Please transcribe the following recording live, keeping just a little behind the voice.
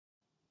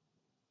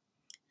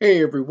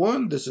Hey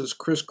everyone, this is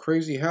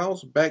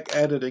Crazyhouse back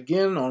at it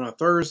again on a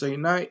Thursday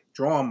night,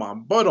 drawing my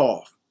butt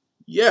off.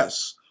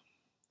 Yes,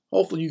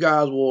 hopefully you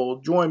guys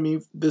will join me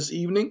this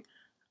evening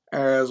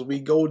as we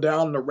go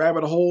down the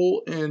rabbit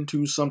hole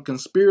into some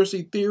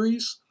conspiracy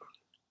theories.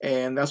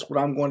 And that's what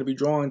I'm going to be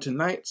drawing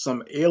tonight,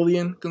 some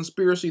alien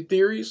conspiracy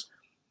theories.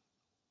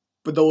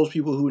 For those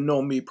people who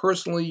know me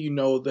personally, you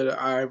know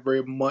that I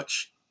very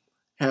much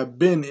have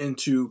been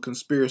into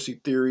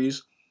conspiracy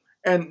theories.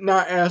 And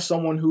not as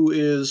someone who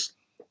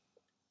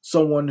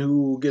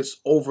gets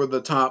over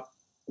the top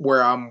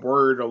where I'm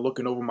worried or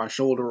looking over my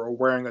shoulder or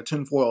wearing a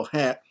tinfoil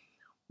hat,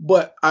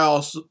 but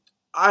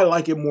I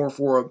like it more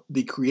for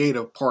the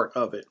creative part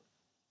of it.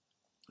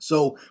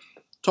 So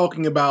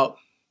talking about,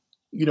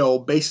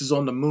 bases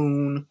on the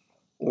moon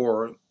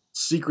or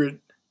secret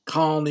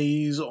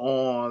colonies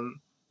on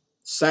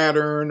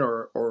Saturn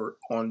or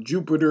on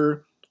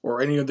Jupiter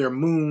or any of their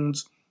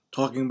moons,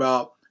 talking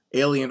about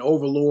alien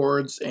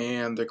overlords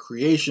and the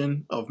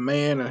creation of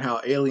man and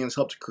how aliens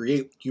helped to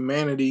create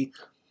humanity,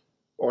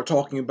 or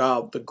talking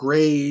about the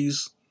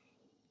Greys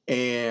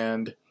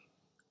and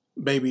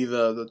maybe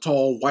the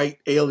tall white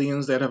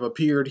aliens that have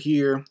appeared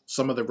here,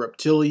 some of the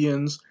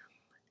reptilians,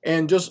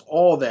 and just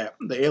all that,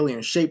 the alien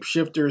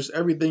shapeshifters,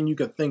 everything you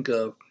can think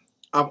of.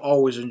 I've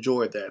always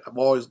enjoyed that. I've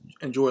always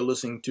enjoyed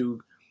listening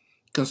to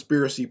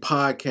conspiracy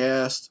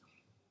podcasts,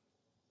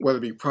 whether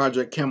it be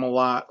Project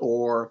Camelot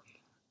or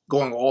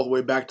going all the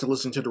way back to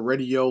listen to the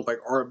radio like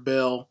Art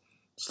Bell,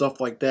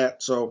 stuff like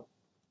that. So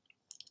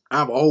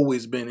I've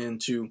always been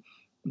into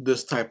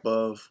this type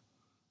of,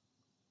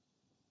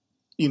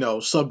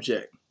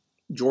 subject.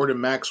 Jordan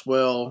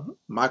Maxwell,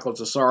 Michael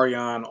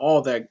Tsarion,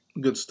 all that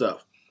good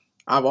stuff.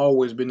 I've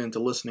always been into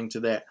listening to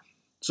that.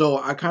 So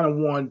I kind of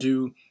wanted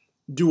to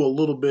do a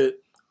little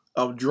bit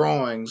of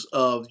drawings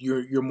of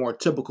your more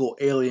typical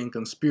alien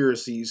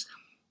conspiracies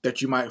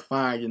that you might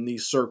find in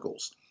these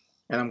circles.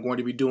 And I'm going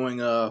to be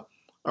doing a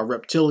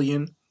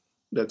reptilian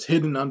that's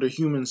hidden under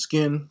human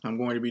skin. I'm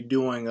going to be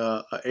doing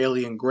a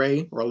alien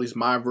gray, or at least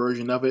my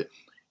version of it.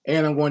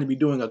 And I'm going to be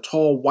doing a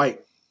tall white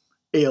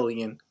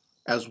alien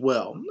as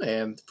well.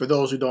 And for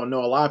those who don't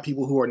know, a lot of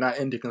people who are not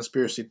into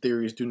conspiracy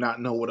theories do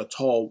not know what a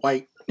tall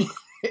white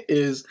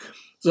is.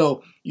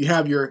 So you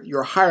have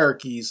your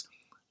hierarchies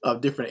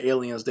of different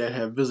aliens that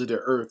have visited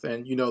Earth.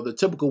 And, the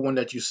typical one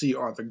that you see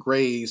are the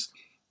Greys.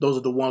 Those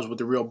are the ones with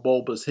the real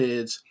bulbous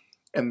heads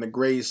and the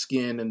gray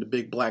skin and the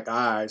big black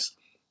eyes.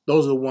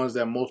 Those are the ones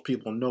that most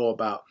people know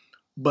about.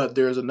 But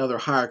there's another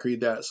hierarchy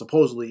that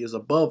supposedly is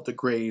above the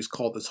Greys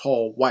called the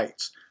tall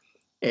whites.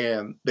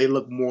 And they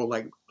look more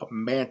like a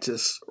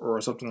mantis or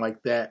something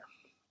like that,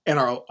 and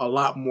are a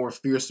lot more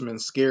fearsome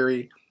and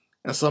scary.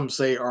 And some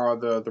say are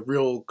the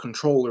real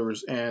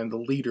controllers and the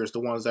leaders, the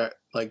ones that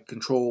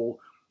control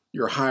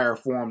your higher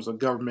forms of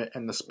government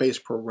and the space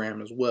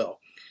program as well.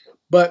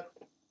 But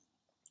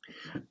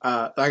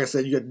like I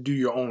said, you got to do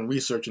your own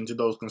research into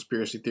those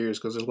conspiracy theories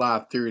because there's a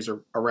lot of theories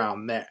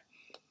around that.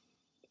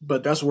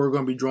 But that's what we're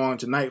going to be drawing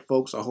tonight,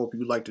 folks. I hope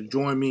you'd like to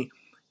join me.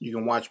 You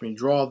can watch me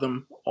draw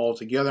them all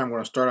together. I'm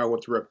going to start out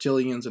with the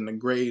reptilians and the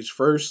Greys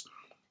first.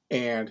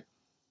 And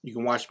you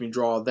can watch me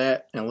draw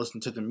that and listen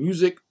to the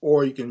music,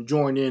 or you can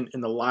join in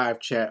the live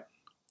chat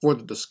for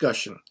the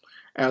discussion.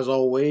 As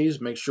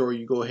always, make sure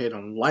you go ahead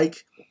and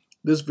like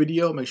this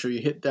video. Make sure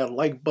you hit that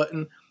like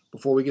button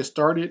before we get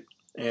started.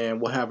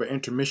 And we'll have an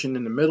intermission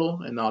in the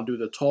middle, and I'll do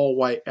the tall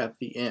white at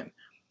the end.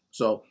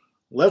 So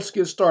let's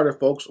get started,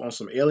 folks, on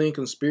some alien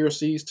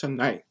conspiracies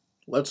tonight.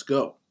 Let's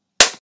go.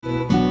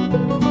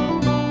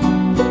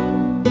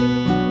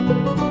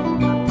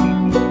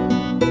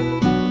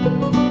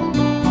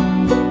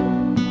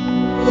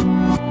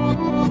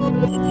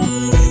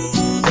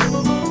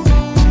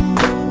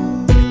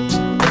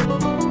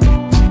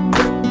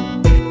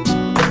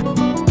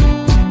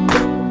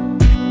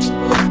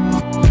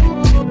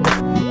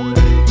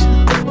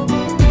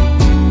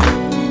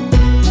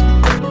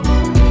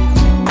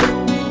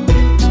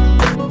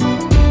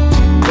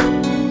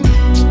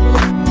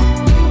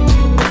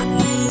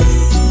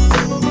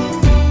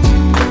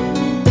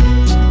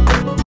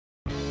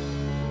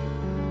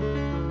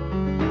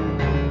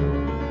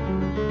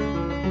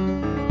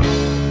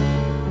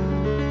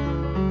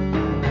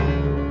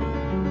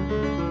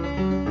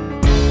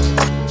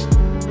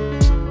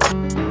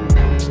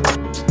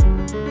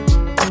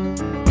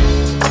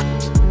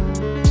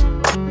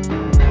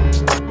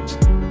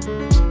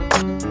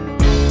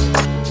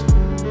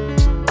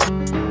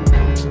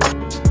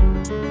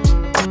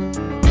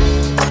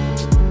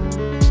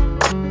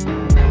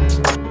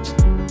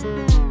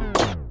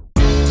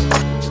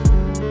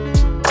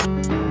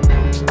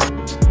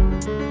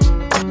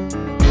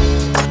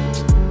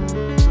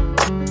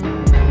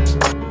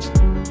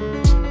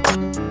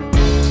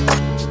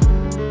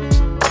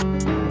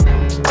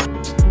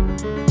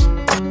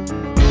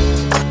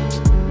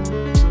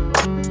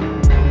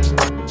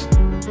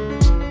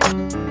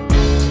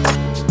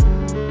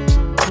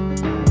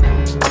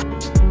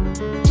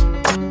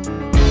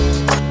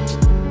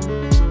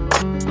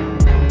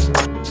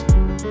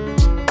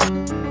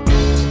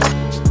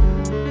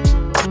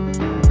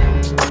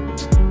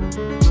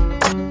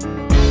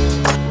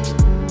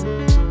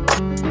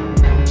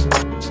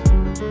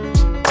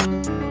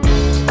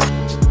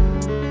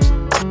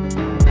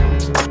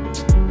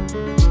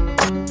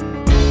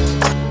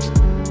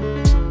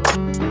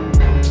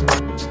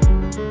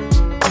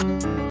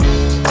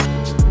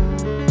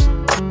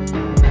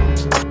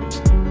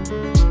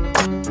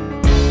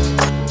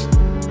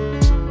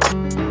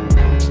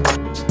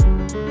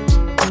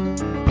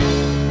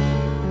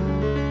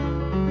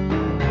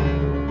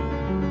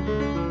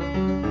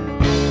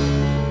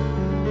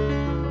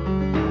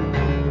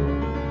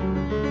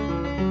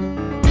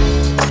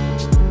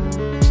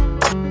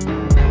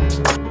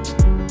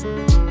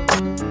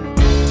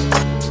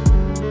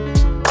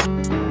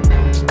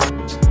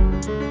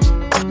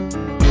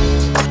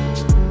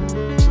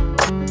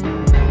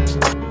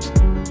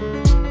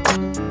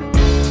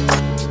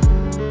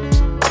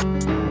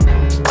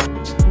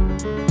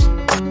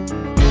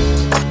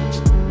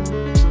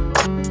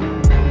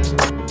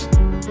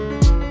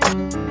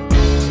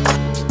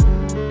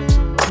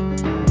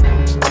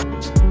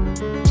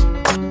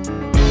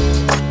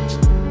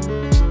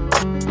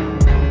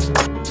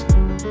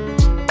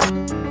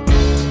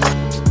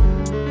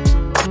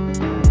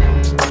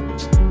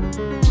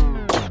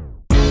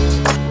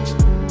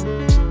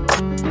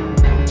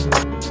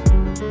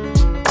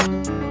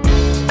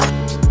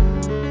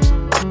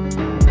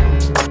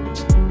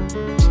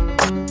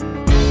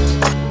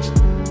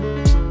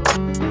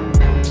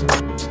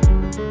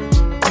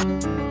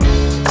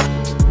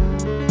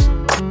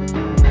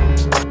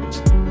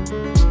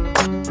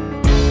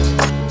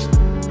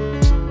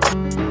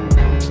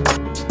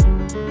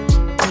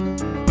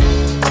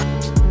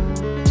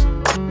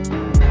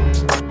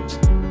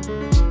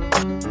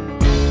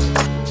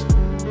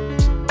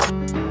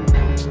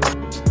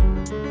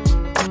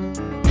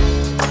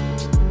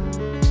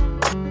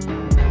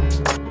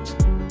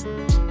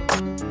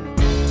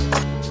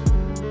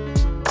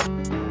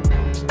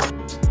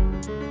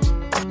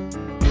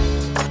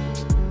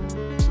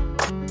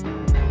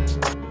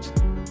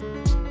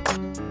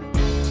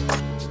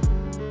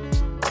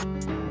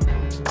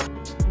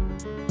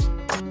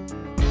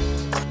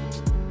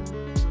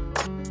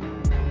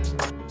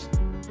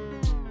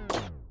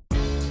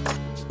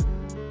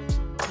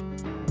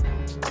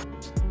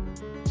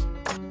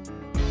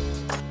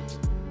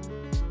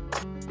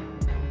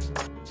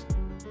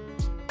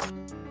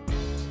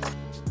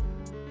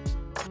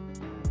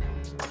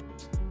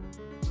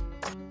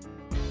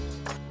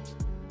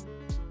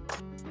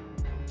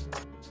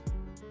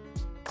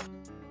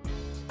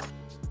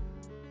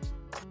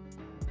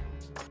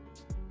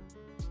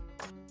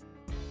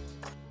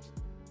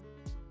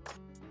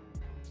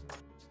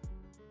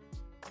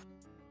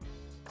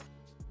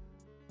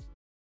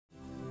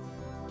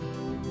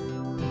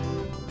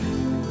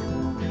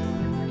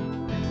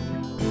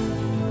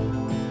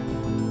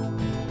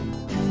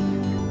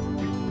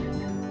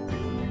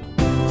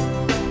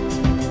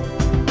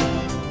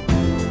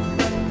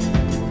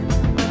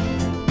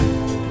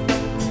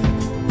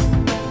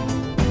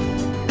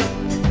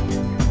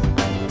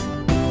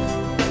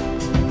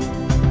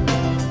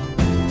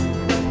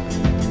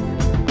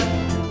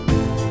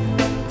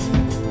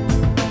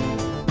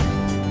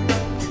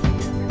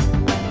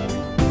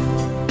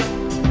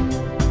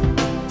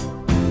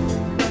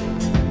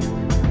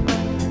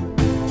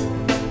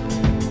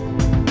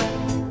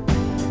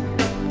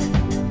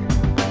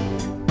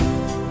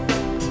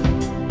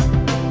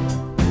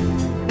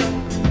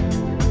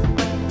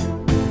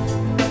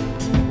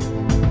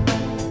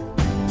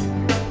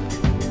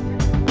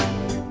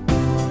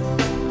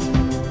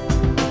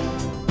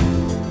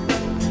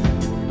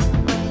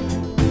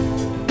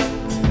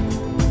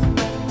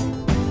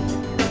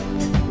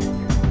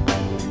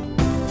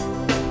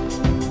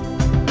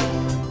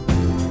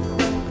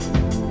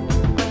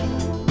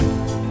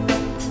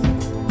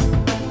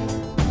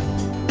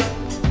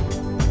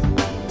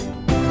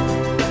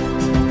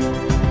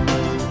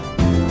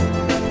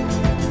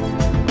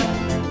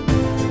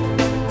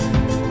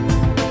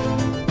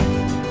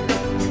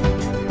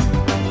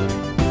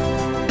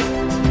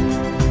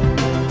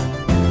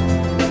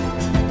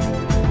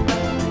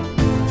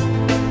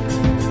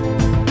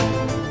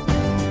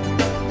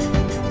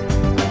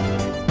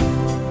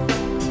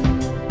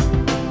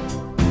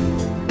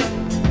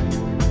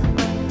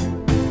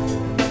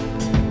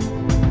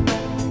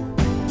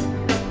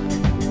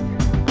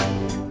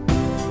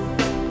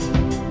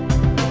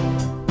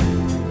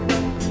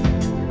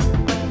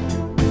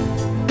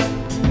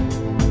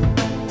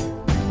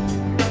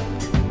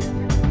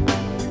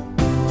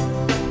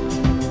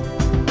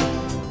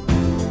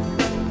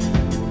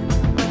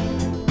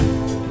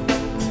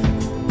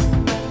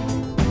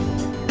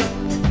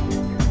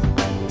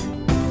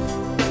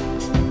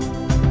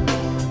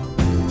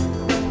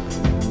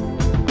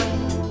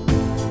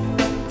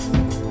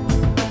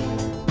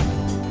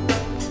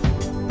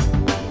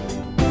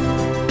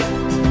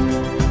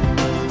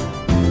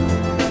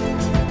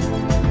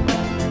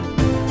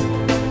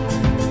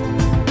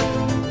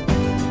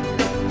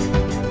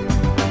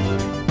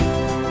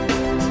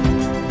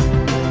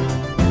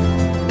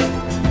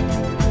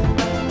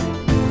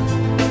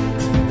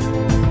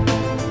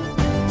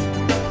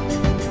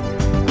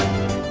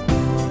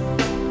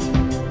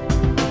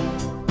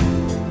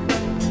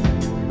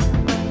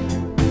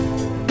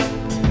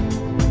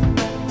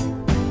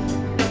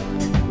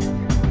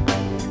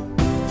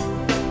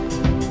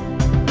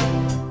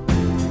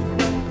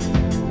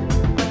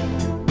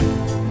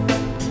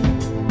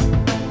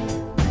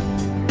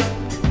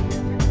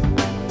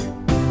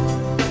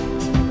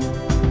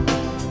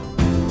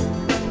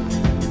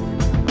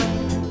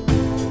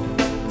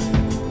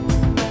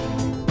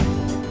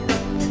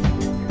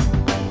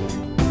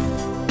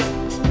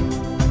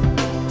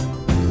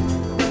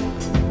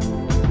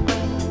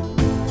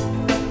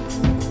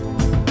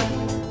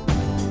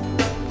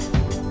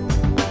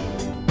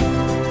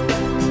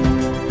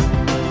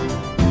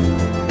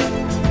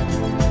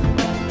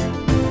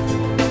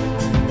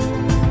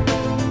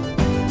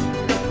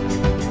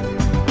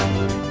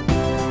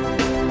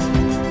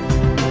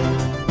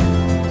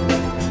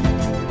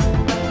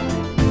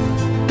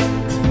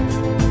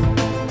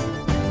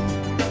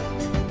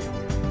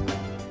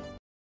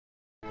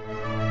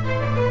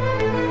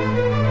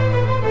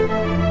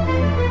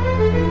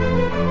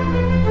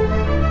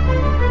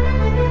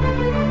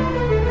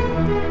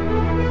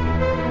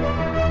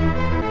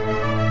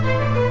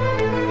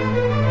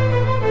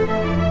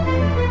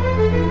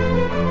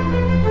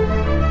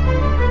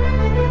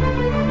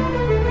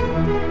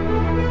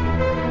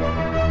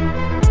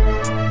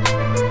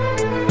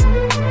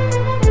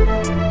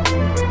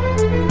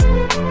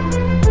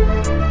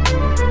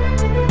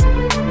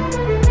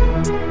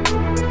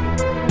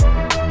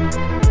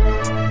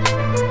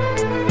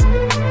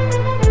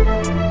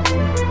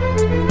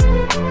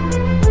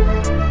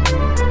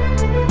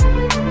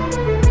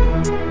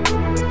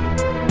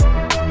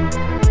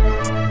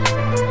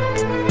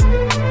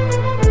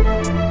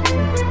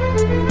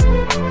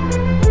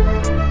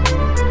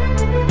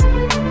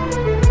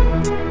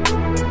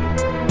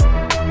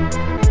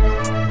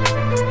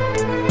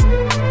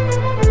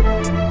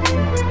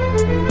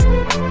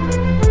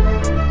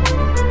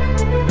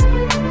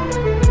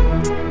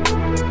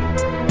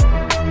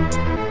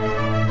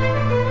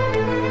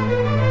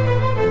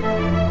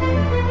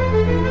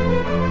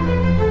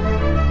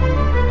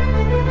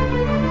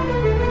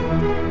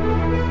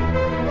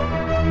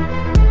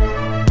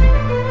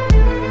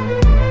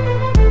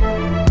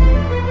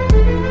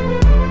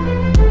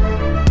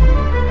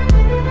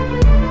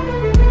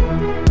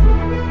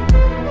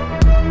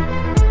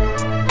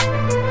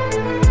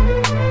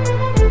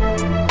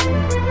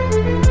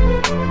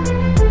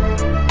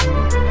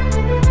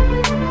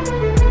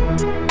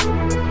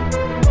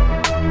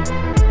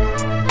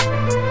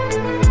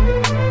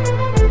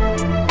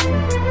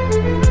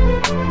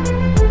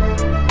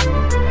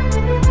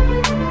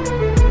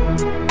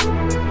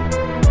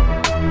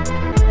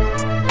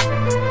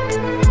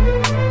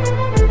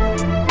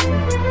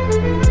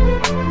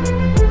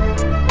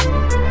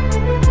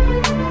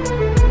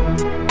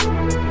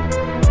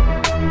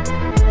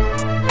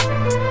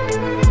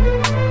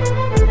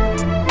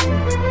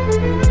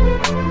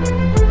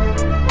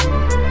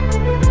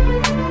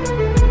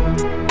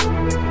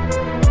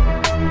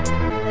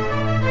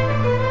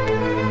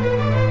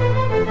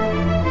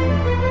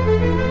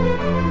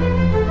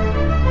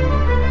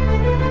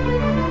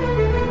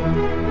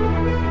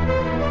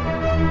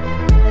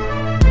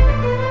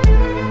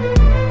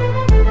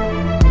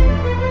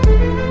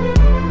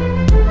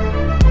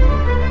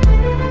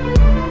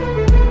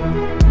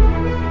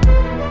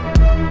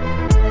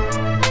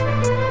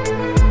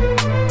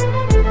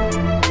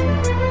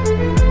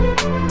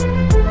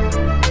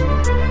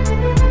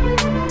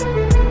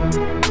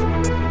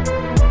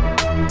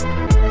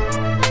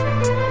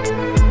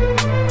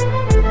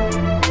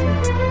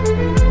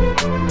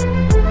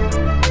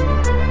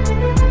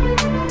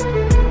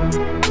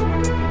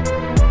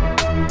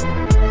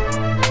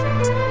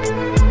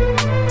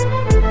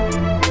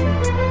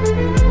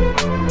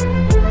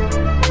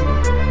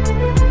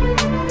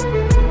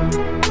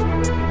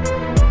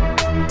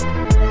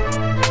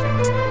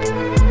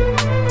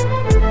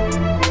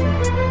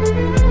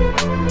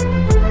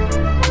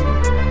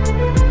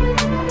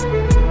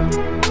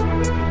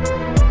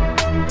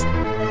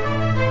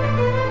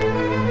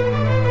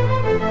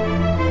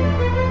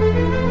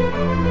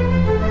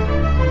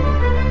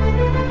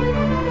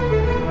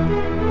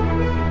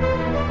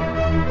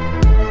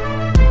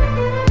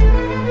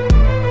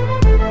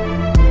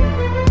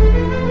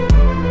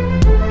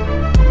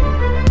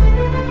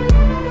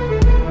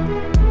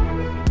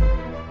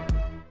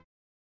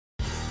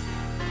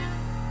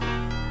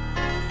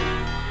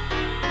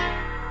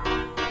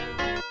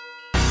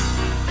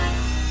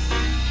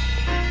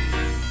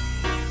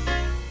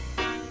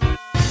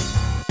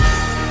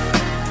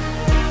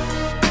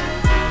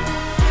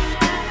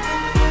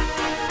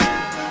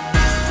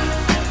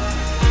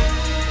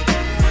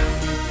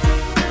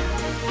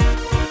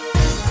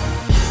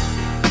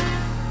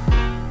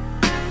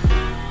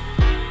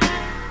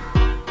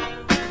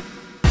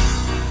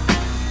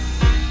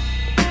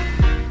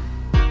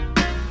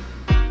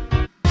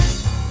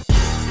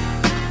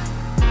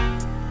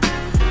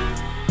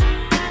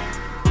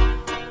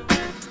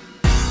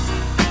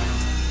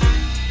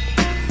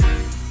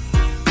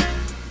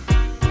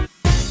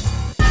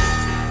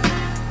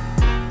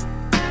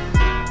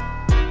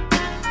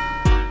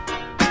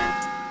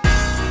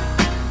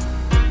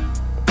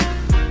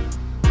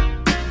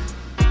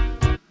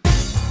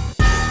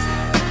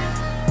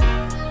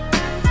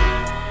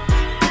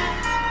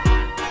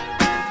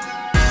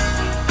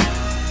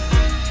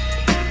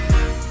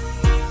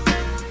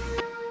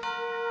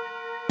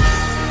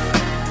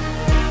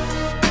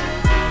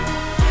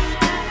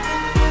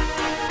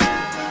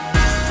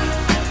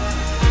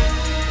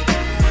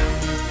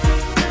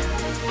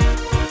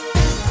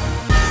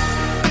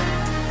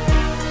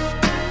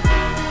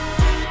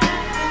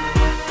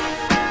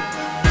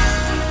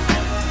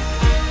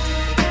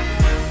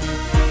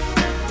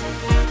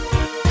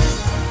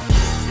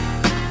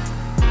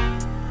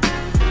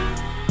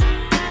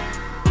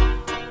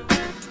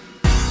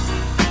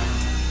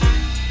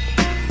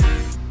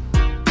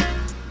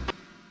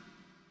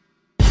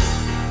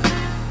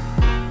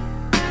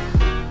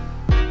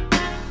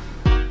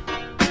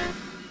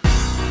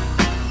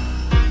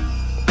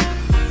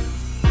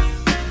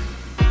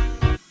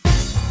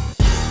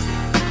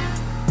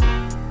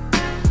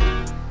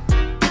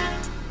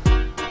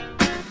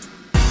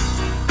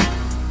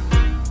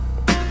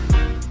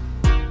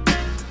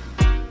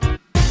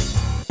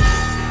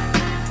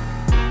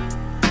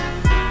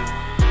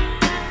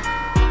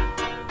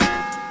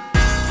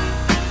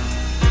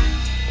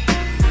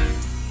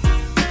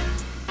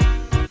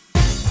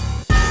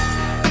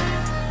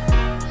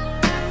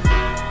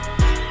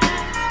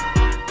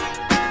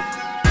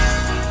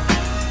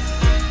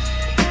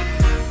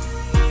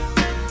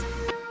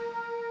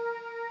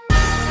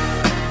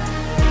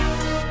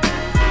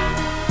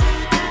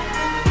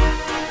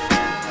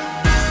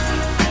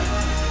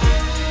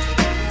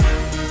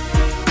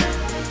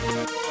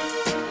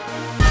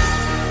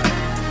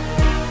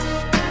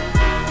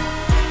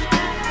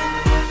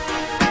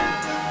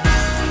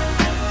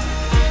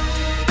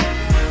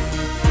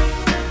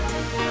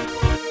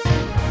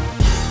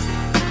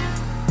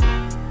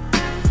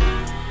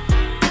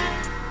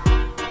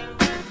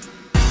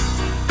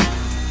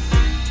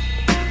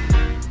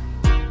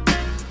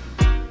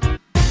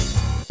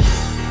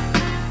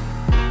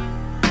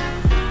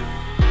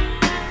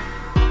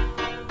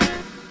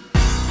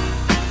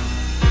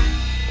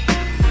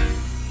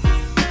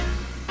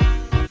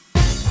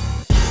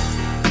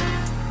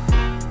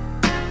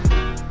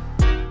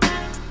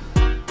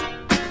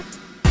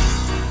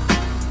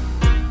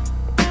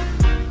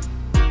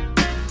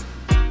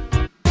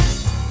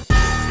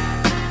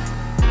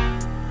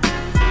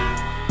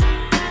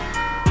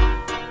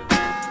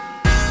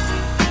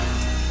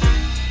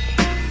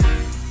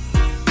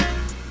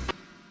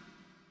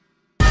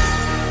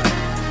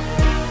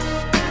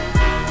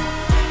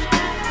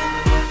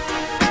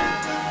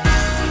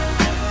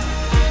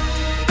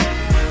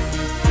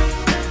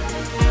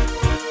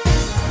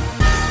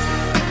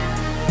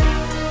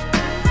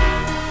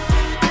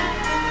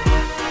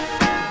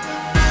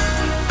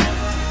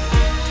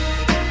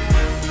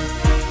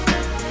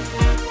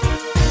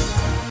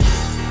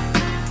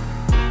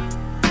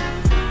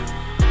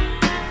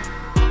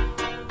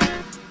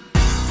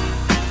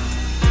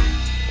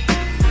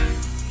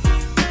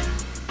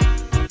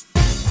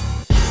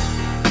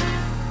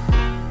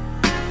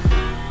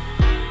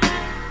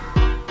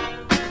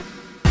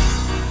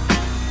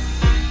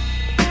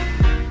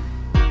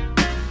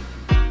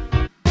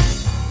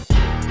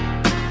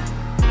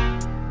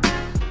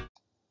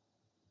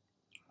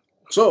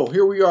 So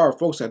here we are,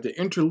 folks, at the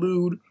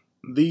interlude.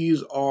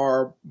 These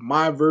are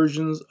my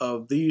versions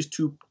of these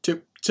two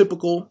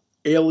typical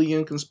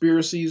alien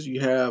conspiracies.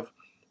 You have,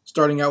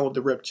 starting out with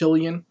the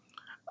reptilian.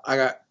 I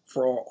got,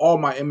 for all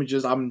my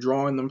images, I'm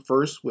drawing them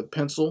first with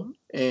pencil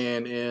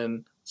and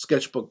in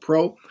Sketchbook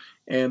Pro,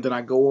 and then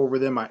I go over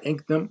them, I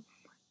ink them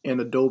in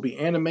Adobe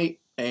Animate,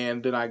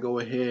 and then I go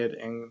ahead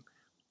and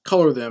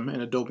color them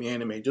in Adobe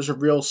Animate. Just a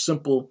real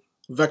simple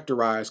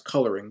vectorized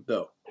coloring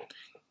though.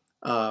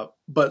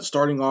 But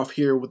starting off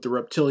here with the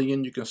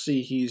reptilian, you can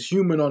see he's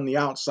human on the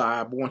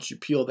outside, but once you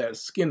peel that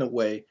skin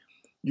away,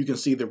 you can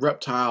see the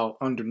reptile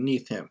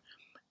underneath him.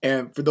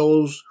 And for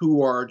those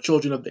who are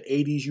children of the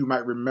 80s, you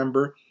might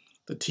remember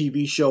the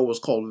TV show was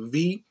called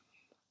V,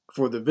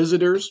 for the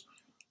Visitors,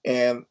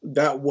 and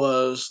that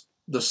was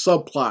the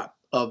subplot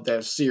of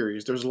that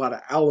series. There's a lot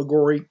of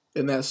allegory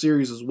in that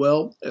series as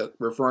well,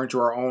 referring to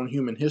our own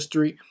human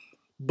history,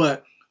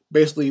 but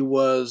basically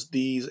was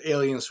these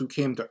aliens who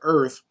came to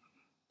Earth,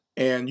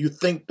 and you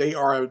think they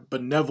are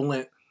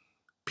benevolent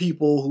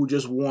people who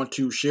just want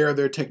to share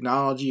their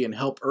technology and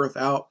help Earth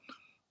out,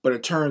 but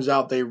it turns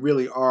out they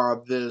really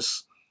are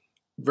this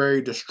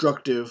very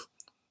destructive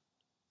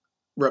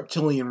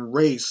reptilian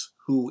race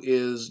who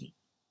is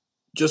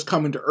just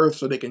coming to Earth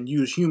so they can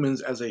use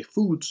humans as a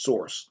food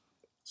source.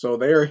 So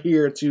they're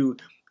here to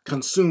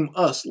consume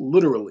us,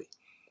 literally.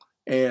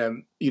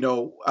 And, you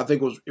know, I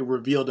think it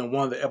revealed in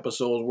one of the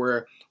episodes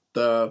where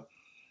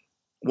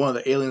one of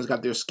the aliens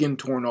got their skin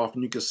torn off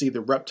and you can see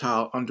the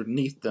reptile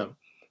underneath them.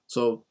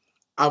 So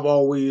I've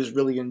always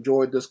really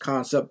enjoyed this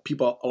concept. A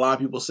lot of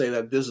people say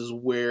that this is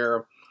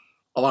where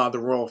a lot of the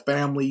royal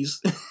families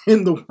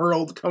in the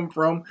world come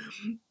from.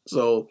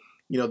 So,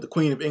 you know, the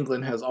Queen of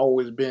England has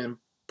always been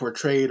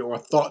portrayed or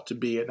thought to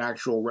be an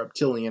actual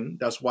reptilian.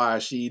 That's why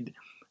she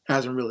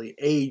hasn't really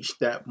aged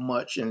that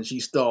much, and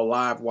she's still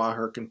alive while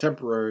her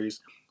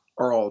contemporaries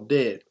are all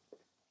dead.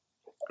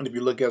 And if you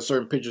look at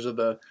certain pictures of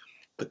the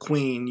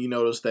Queen, you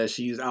notice that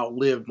she's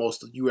outlived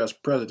most of the U.S.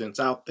 presidents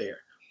out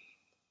there.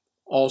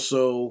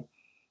 Also,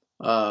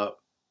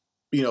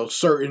 you know,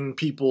 certain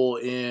people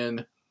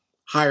in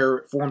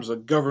higher forms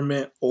of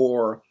government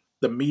or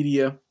the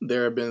media,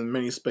 there have been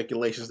many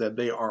speculations that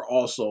they are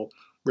also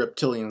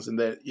reptilians, and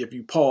that if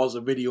you pause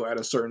a video at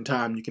a certain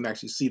time, you can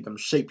actually see them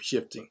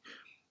shape-shifting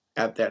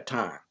at that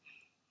time.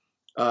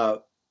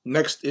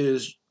 Next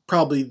is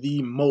probably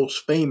the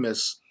most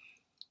famous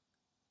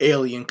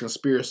alien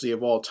conspiracy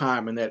of all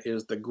time, and that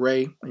is the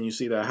gray. And you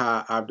see that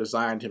how I've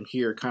designed him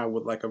here, kind of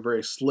with like a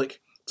very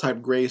slick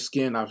type gray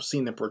skin. I've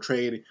seen them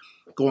portrayed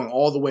going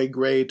all the way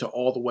gray to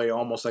all the way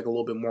almost like a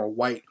little bit more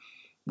white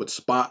with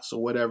spots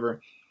or whatever.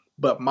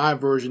 But my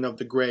version of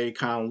the gray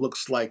kind of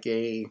looks like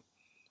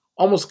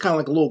almost kind of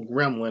like a little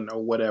gremlin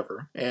or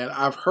whatever. And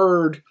I've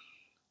heard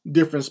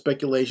different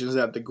speculations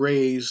that the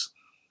grays,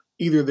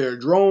 either they're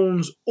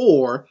drones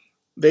or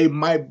they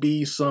might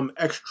be some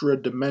extra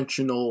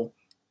dimensional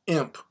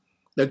imp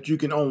that you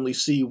can only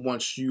see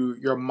once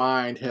your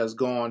mind has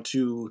gone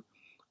to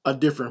a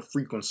different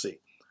frequency.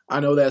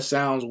 I know that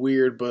sounds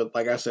weird, but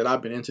like I said,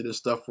 I've been into this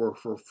stuff for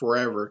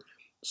forever.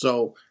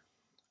 So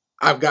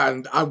I've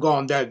gone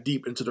that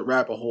deep into the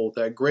rabbit hole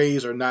that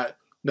grays are not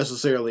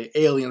necessarily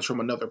aliens from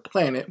another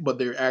planet, but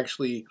they're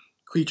actually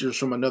creatures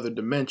from another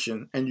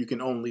dimension, and you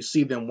can only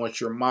see them once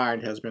your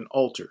mind has been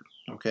altered.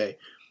 Okay,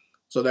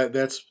 so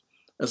that's,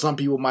 and some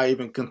people might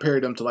even compare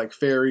them to like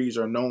fairies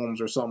or gnomes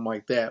or something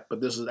like that,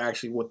 but this is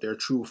actually what their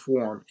true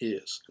form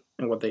is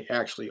and what they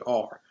actually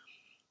are.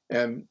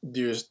 And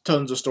there's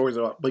tons of stories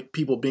about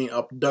people being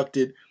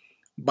abducted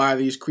by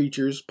these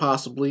creatures,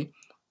 possibly.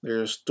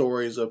 There's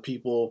stories of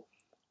people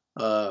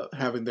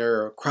having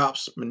their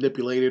crops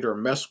manipulated or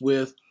messed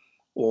with,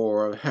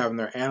 or having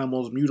their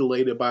animals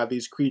mutilated by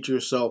these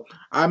creatures. So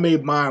I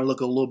made mine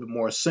look a little bit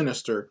more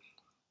sinister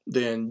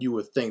than you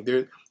would think.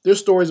 There's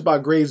stories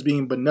about grays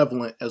being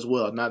benevolent as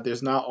well.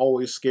 There's not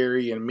always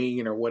scary and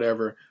mean or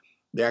whatever.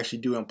 They actually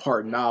do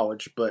impart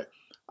knowledge, but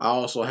I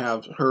also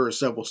have heard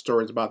several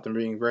stories about them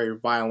being very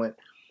violent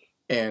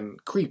and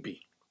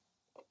creepy.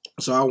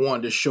 So I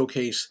wanted to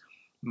showcase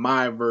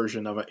my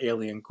version of an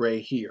alien gray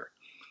here.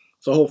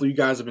 So hopefully you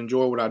guys have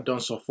enjoyed what I've done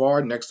so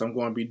far. Next, I'm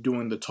going to be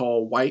doing the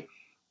tall white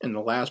in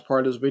the last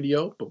part of this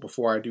video. But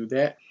before I do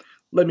that,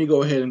 let me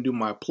go ahead and do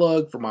my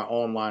plug for my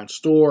online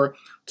store.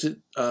 This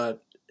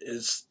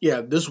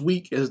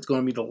week is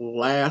going to be the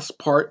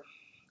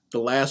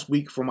last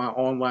week for my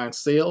online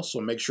sale.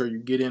 So make sure you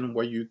get in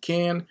where you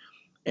can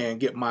and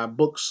get my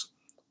books,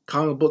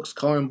 comic books,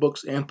 coloring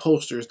books, and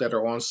posters that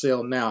are on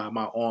sale now at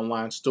my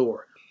online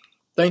store.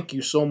 Thank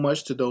you so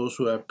much to those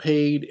who have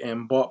paid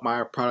and bought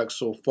my products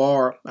so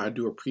far. I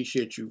do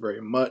appreciate you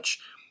very much.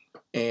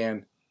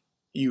 And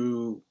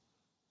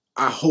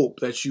I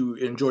hope that you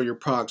enjoy your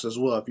products as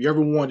well. If you ever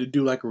wanted to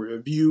do like a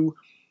review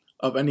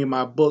of any of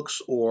my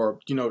books, or,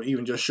 you know,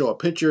 even just show a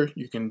picture,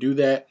 you can do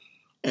that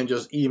and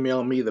just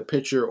email me the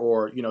picture,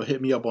 or, you know,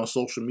 hit me up on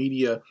social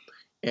media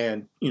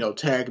and, you know,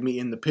 tag me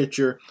in the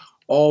picture.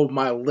 All of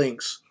my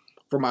links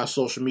for my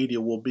social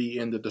media will be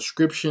in the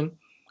description,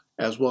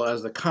 as well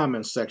as the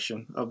comments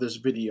section of this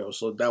video.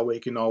 So that way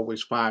you can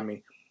always find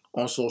me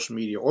on social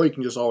media, or you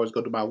can just always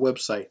go to my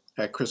website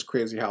at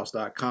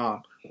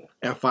chriscrazyhouse.com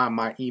and find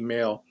my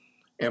email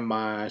and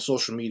my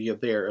social media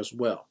there as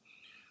well.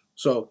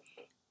 So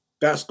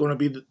that's going to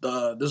be this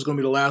is going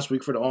to be the last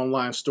week for the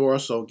online store,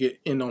 so get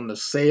in on the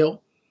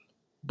sale.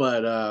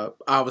 But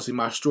obviously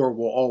my store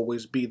will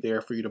always be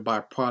there for you to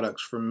buy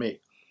products from me.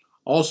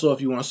 Also, if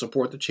you want to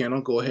support the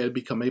channel, go ahead and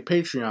become a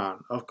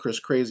Patreon of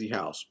Chris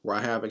Crazyhouse, where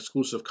I have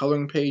exclusive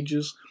coloring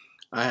pages,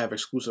 I have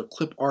exclusive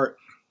clip art,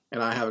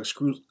 and I have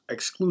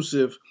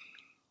exclusive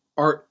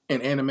art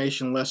and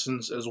animation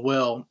lessons as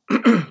well.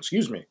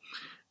 Excuse me,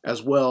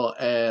 as well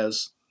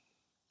as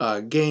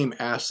game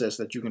assets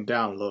that you can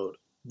download.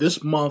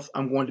 This month,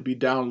 I'm going to be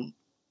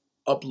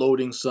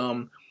uploading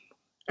some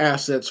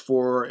assets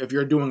for if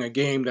you're doing a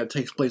game that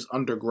takes place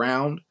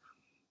underground.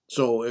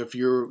 So if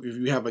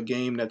you have a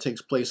game that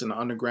takes place in the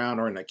underground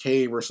or in a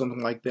cave or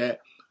something like that,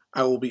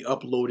 I will be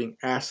uploading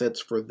assets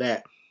for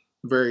that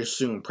very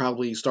soon,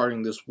 probably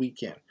starting this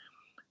weekend.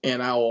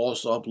 And I will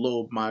also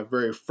upload my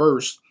very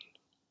first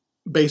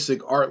basic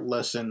art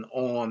lesson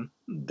on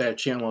that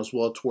channel as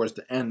well towards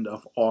the end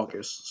of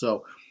August.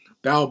 So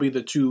that will be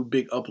the two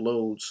big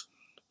uploads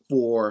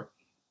for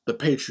the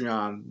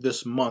Patreon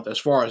this month as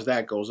far as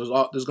that goes. There's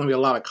going to be a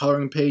lot of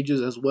coloring pages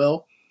as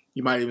well.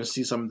 You might even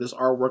see some of this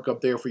artwork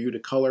up there for you to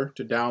color,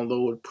 to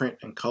download, print,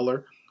 and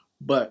color.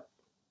 But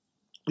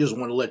just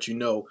want to let you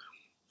know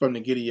from the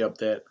giddy up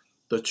that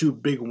the two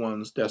big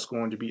ones that's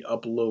going to be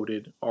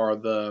uploaded are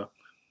the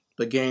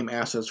game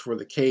assets for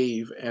the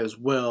cave as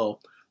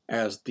well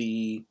as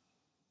the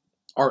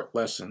art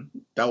lesson.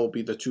 That will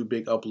be the two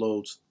big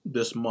uploads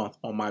this month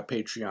on my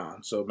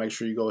Patreon. So make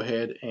sure you go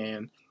ahead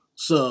and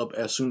sub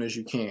as soon as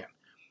you can.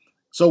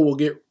 So we'll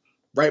get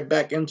right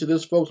back into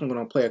this, folks. I'm going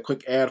to play a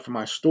quick ad for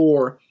my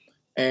store,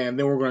 and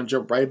then we're going to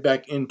jump right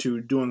back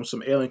into doing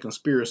some alien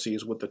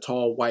conspiracies with the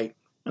tall white,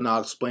 and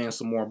I'll explain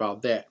some more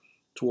about that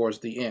towards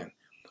the end.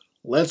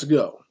 Let's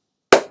go.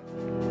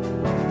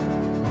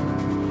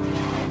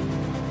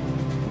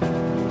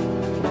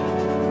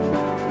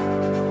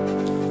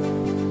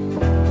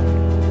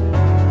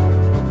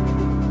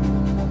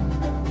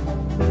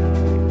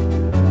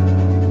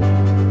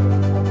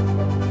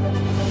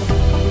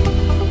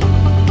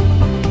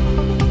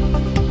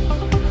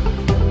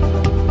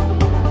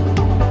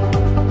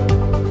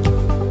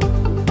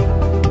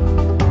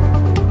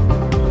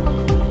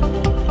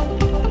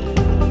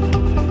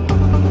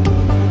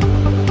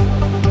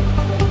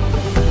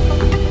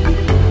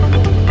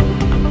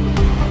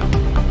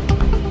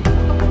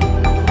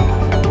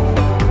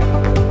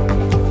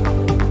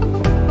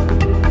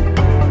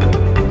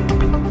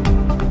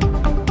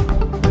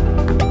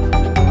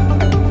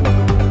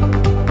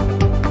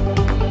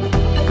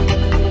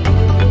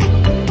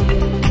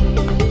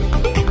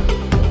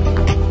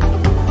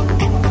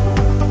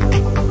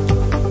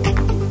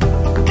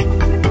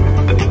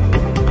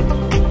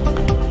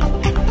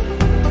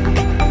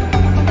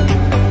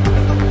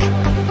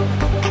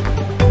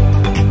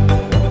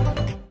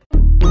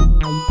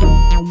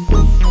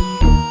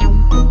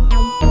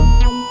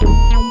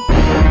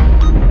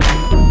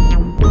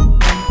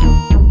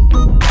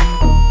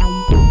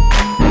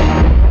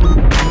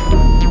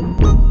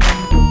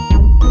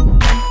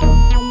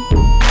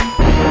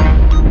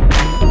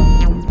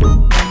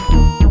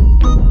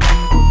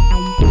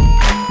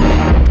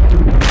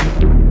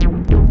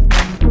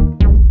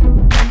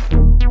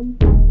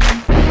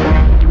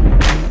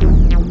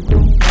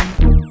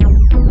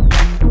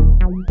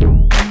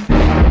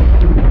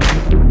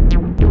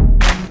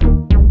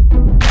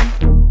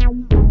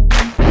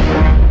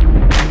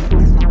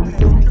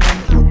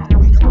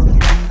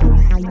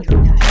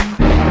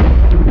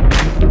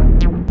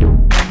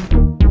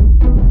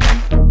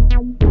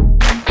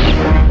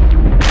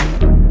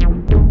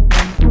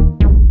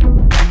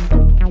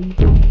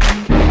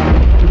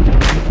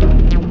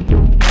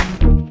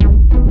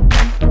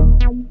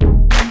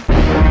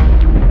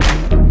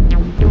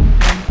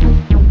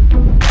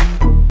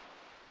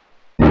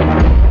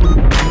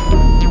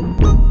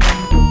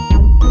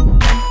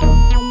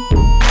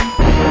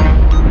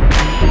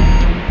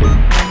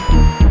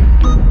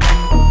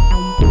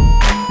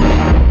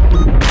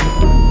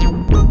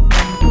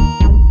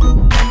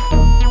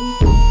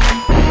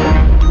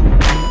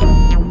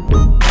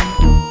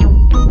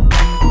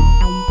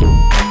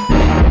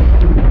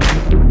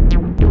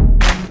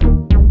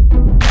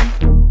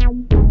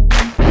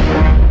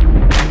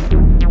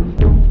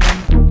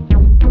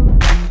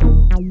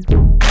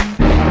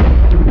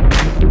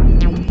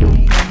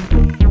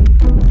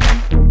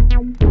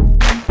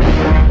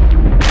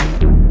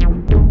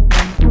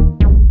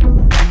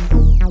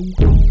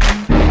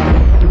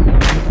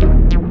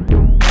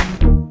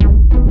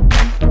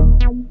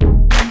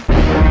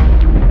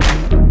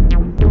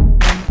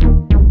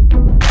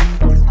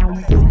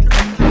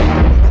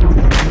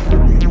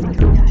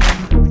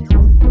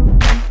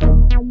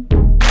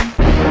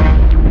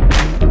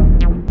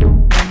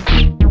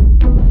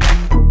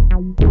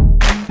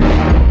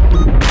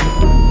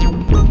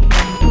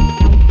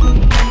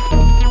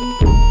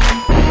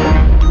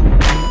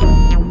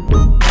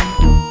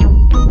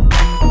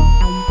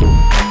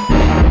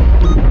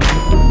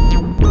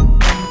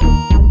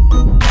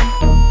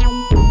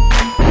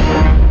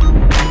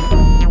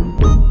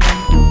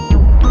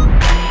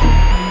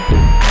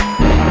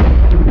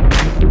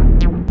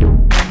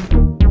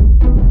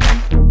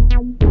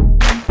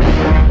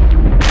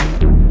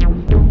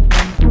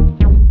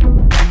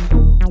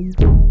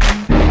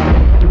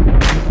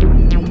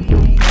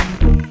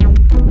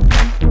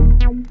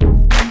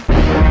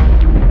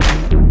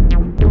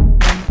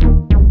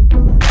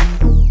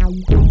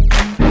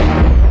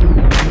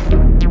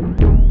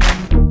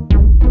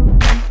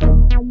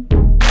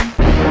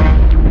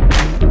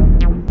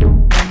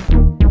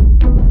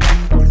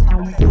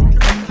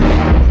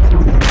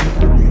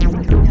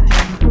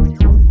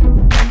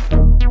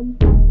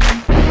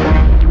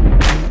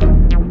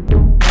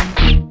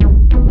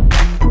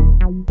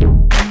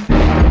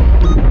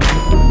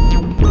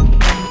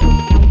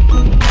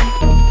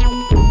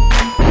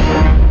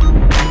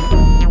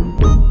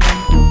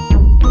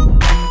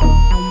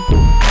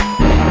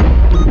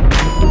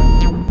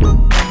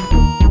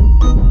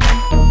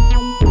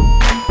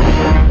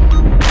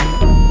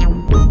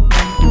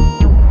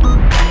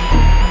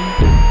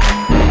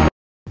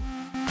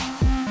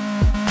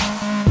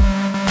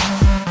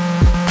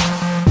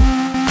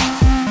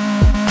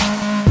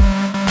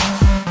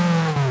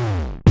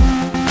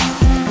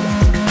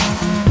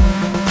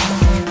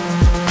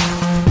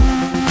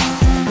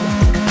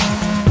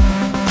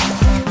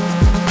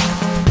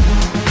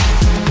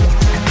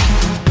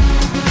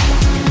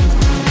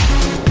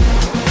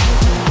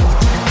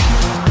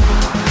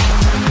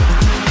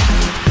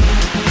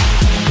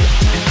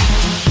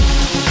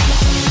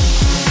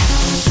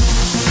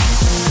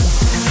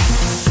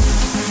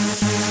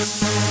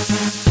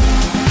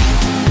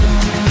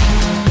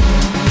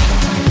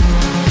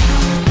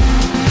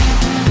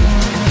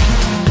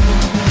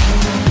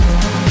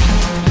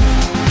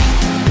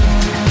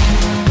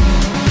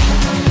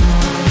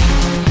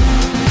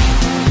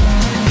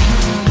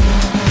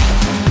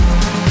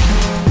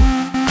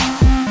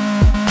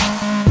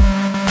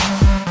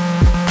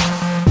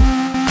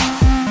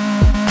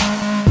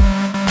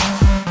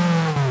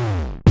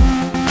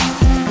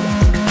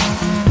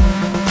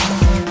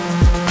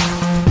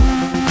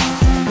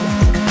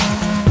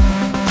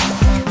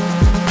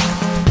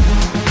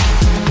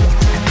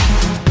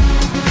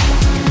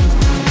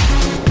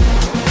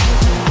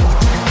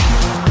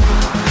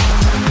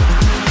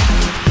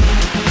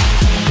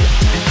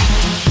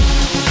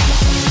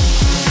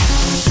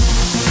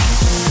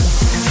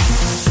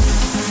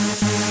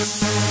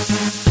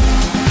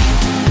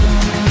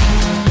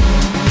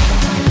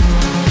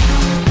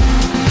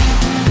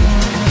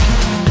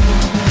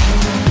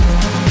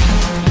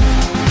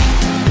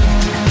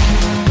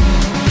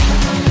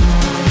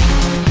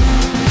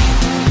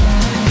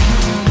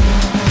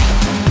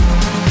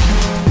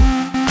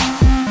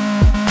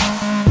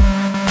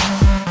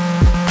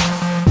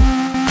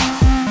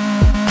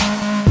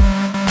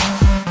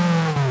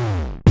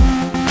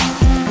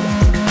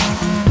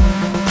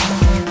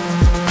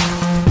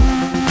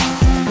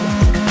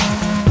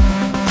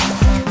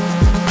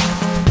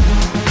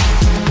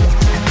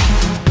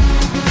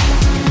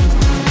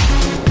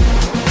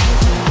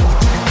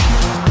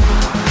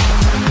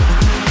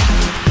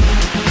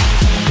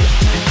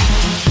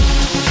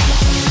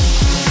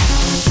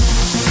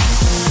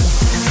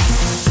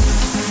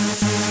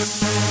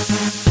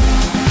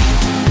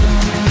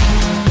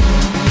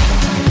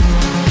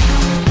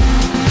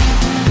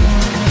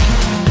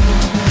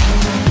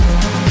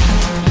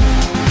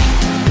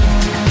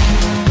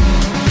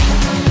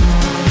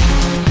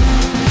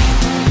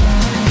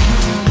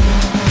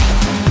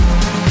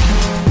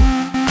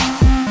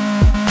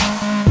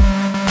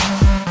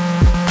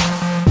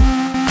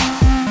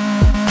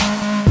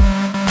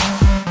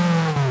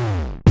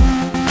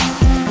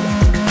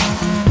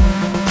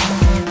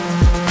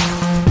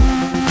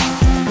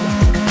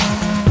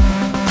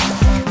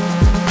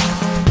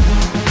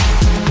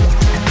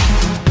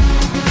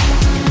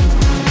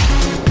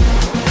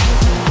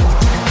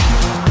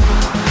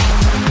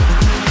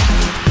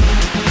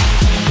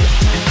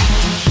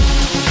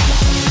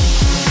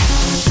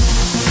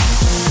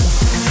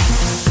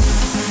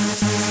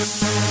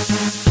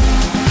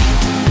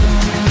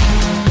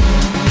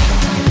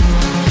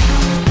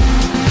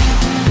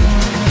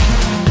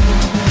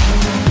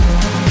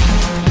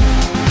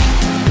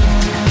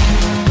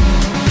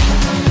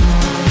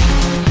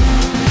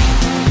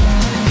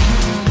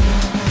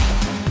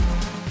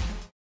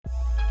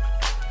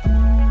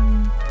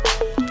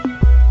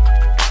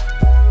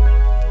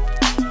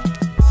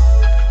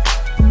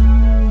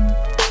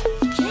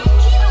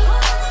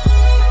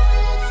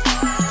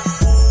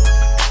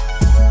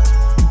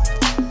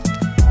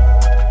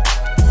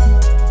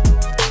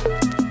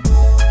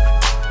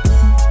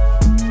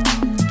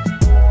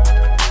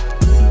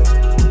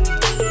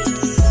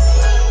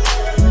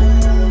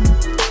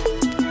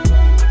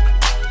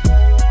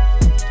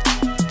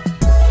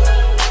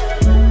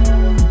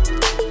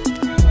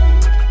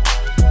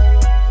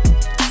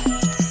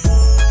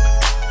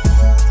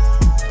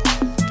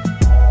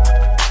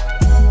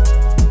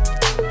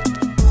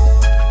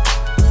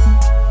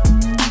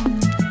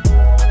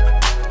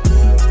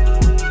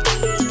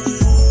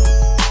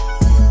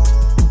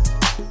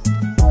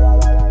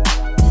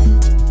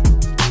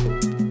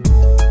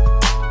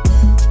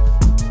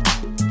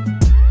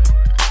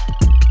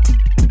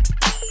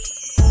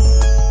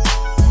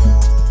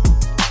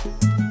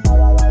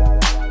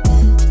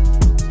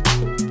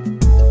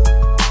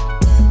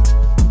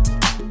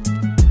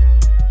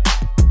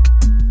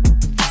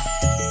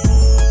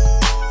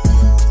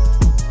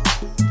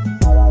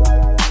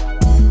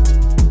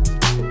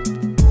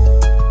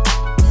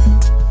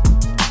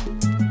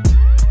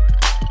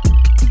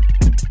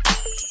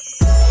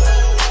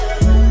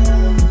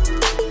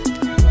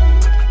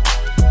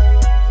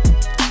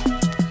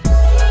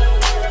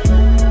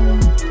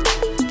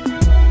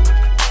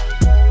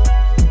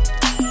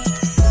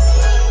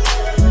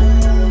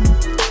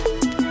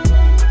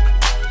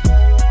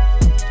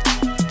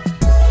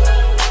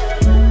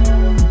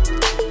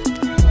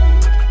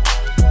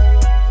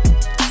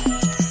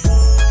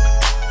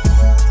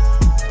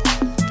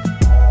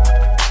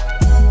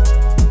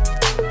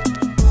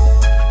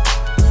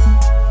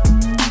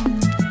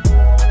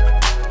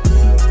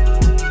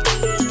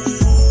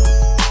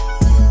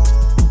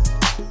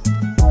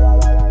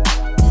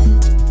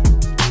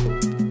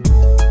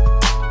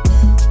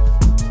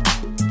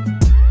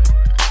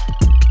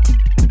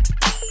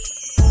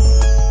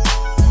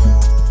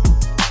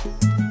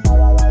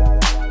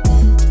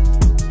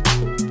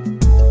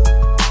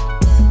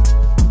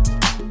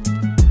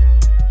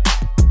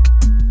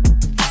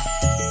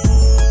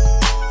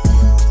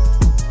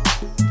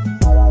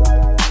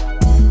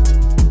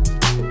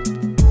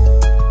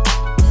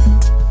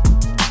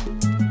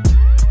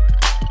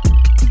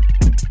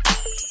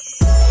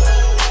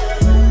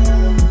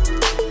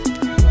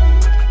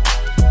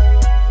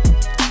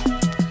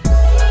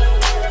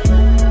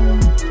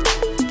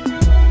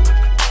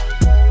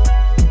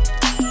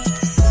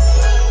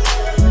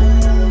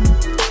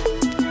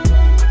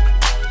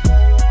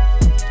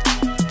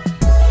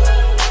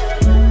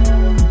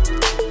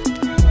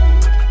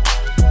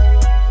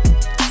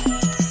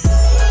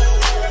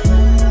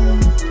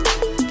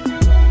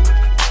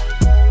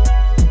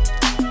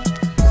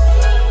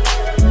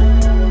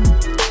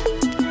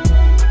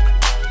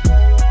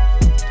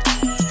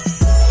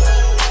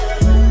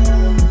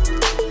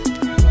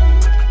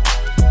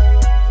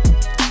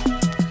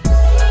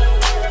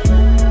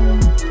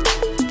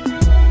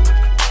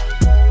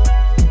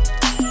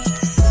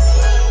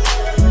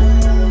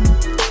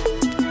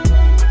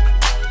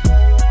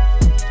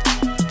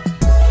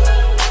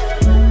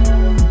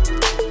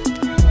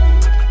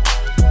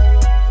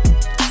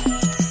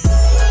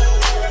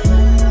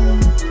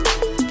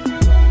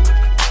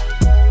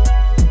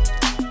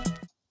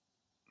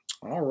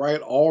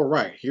 all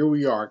right. Here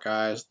we are,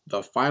 guys.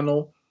 The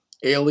final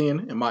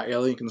alien in my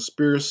alien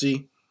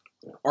conspiracy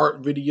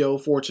art video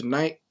for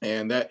tonight,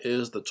 and that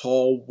is the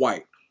tall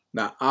white.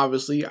 Now,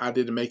 obviously, I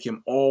didn't make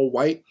him all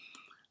white.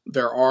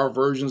 There are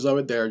versions of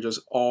it that are just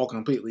all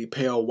completely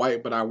pale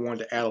white, but I wanted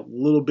to add a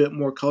little bit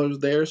more colors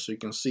there so you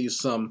can see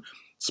some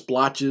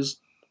splotches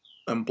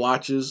and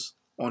blotches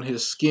on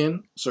his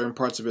skin, certain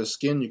parts of his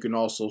skin. You can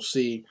also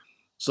see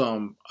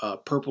some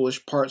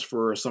purplish parts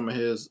for some of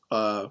his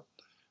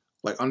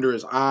like under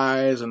his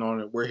eyes and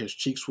on where his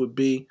cheeks would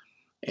be,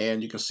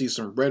 and you can see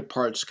some red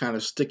parts kind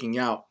of sticking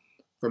out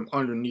from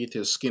underneath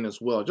his skin as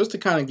well, just to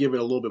kind of give it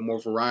a little bit more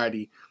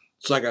variety.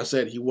 So like I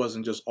said, he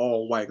wasn't just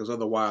all white, because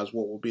otherwise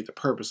what would be the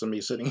purpose of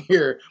me sitting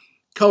here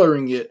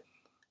coloring it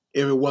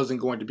if it wasn't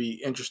going to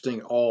be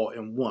interesting all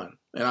in one?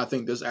 And I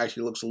think this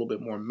actually looks a little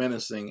bit more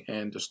menacing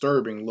and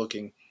disturbing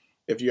looking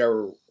if you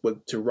ever were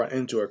to run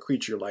into a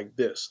creature like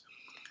this.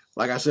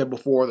 Like I said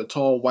before, the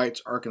tall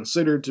whites are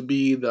considered to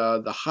be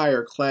the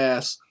higher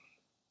class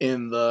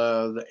in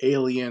the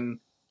alien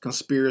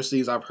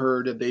conspiracies. I've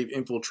heard that they've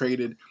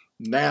infiltrated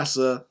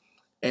NASA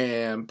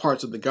and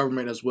parts of the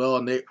government as well,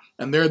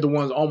 and they're the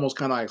ones almost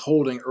kind of like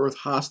holding Earth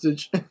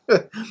hostage.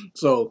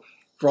 So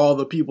for all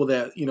the people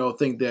that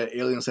think that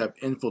aliens have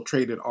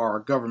infiltrated our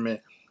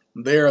government,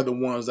 they're the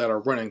ones that are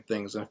running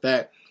things. In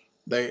fact,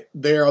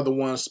 they are the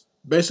ones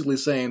basically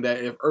saying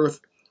that if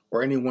Earth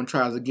or anyone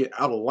tries to get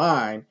out of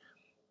line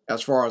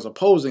as far as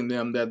opposing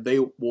them, that they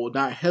will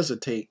not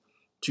hesitate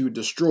to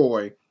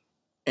destroy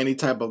any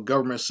type of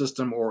government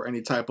system or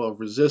any type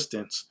of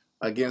resistance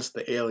against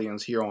the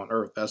aliens here on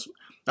Earth.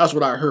 That's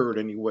what I heard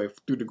anyway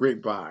through the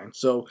grapevine.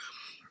 So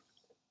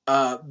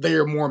they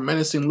are more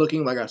menacing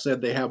looking. Like I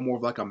said, they have more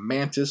of like a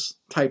mantis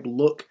type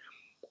look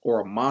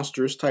or a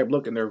monstrous type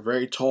look, and they're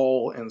very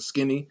tall and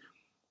skinny,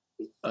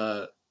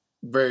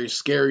 very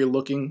scary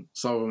looking.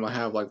 Some of them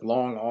have like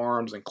long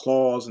arms and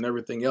claws and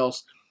everything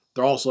else.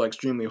 They're also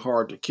extremely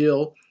hard to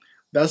kill.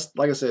 That's,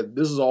 like I said,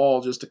 this is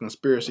all just the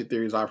conspiracy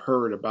theories I've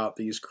heard about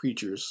these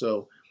creatures.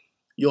 So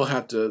you'll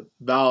have to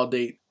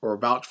validate or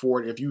vouch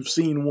for it. If you've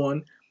seen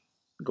one,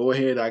 go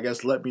ahead, I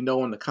guess, let me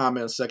know in the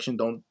comments section.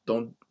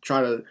 Don't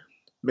try to,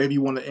 maybe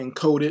you want to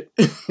encode it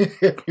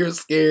if you're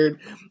scared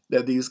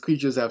that these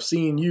creatures have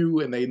seen you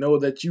and they know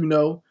that you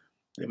know.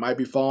 They might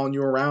be following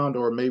you around,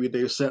 or maybe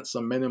they've sent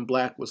some men in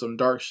black with some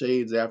dark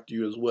shades after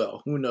you as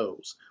well. Who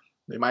knows?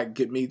 They might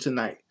get me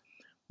tonight.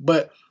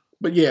 But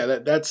yeah,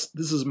 this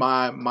is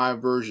my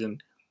version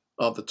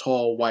of the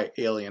tall white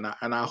alien,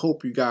 and I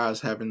hope you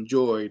guys have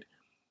enjoyed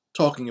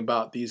talking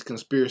about these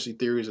conspiracy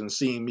theories and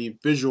seeing me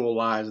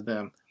visualize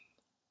them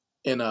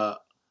in a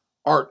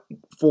art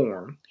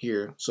form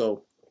here.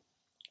 So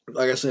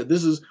like I said,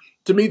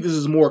 to me this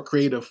is more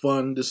creative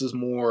fun. This is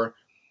more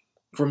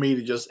for me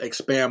to just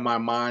expand my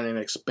mind and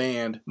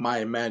expand my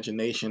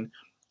imagination.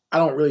 I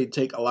don't really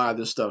take a lot of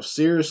this stuff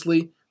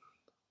seriously,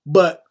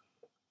 but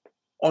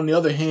on the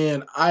other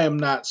hand, I am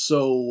not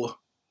so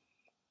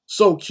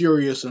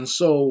curious and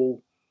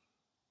so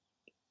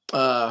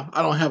I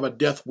don't have a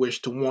death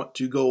wish to want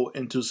to go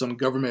into some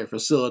government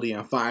facility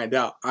and find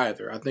out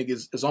either. I think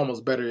it's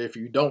almost better if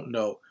you don't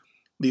know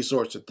these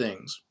sorts of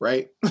things,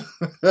 right?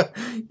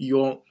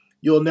 You'll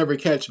never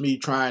catch me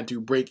trying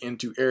to break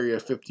into Area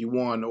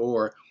 51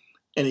 or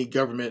any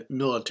government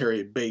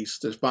military base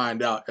to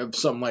find out if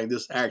something like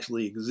this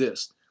actually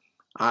exists.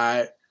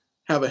 I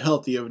have a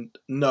healthy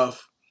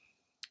enough,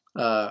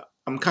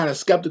 I'm kind of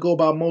skeptical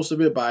about most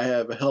of it, but I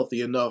have a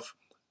healthy enough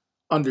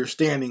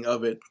understanding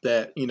of it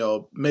that,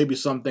 maybe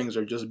some things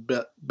are just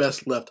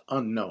best left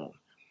unknown.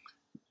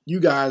 You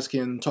guys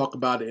can talk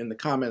about it in the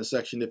comment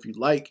section if you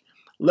like.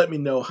 Let me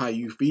know how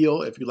you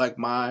feel, if you like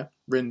my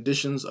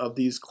renditions of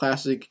these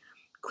classic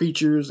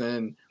creatures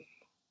and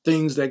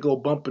things that go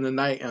bump in the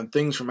night and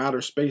things from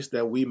outer space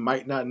that we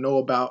might not know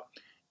about.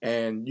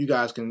 And you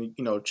guys can,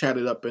 chat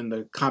it up in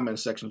the comment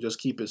section. Just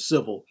keep it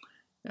civil,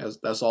 as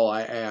that's all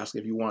I ask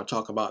if you want to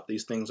talk about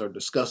these things or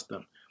discuss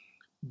them.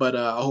 But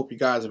I hope you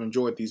guys have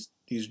enjoyed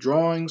these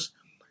drawings,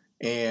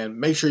 and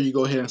make sure you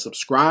go ahead and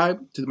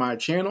subscribe to my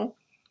channel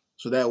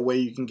so that way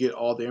you can get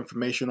all the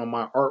information on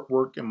my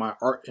artwork and my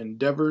art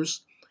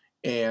endeavors.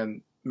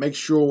 And make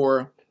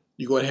sure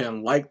you go ahead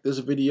and like this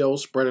video,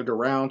 spread it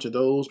around to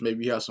those.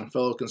 Maybe you have some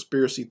fellow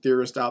conspiracy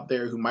theorists out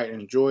there who might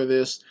enjoy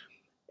this.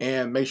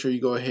 And make sure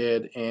you go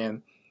ahead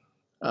and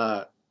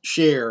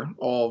share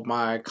all of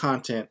my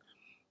content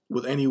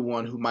with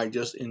anyone who might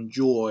just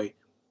enjoy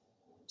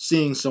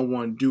seeing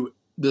someone do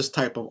this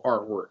type of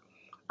artwork.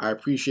 I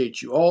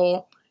appreciate you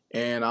all,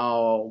 and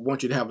I'll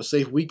want you to have a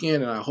safe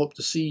weekend, and I hope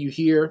to see you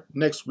here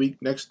next week,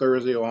 next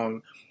Thursday,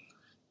 on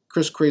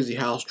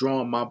Crazyhouse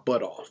drawing my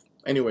butt off.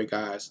 Anyway,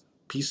 guys,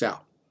 peace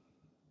out.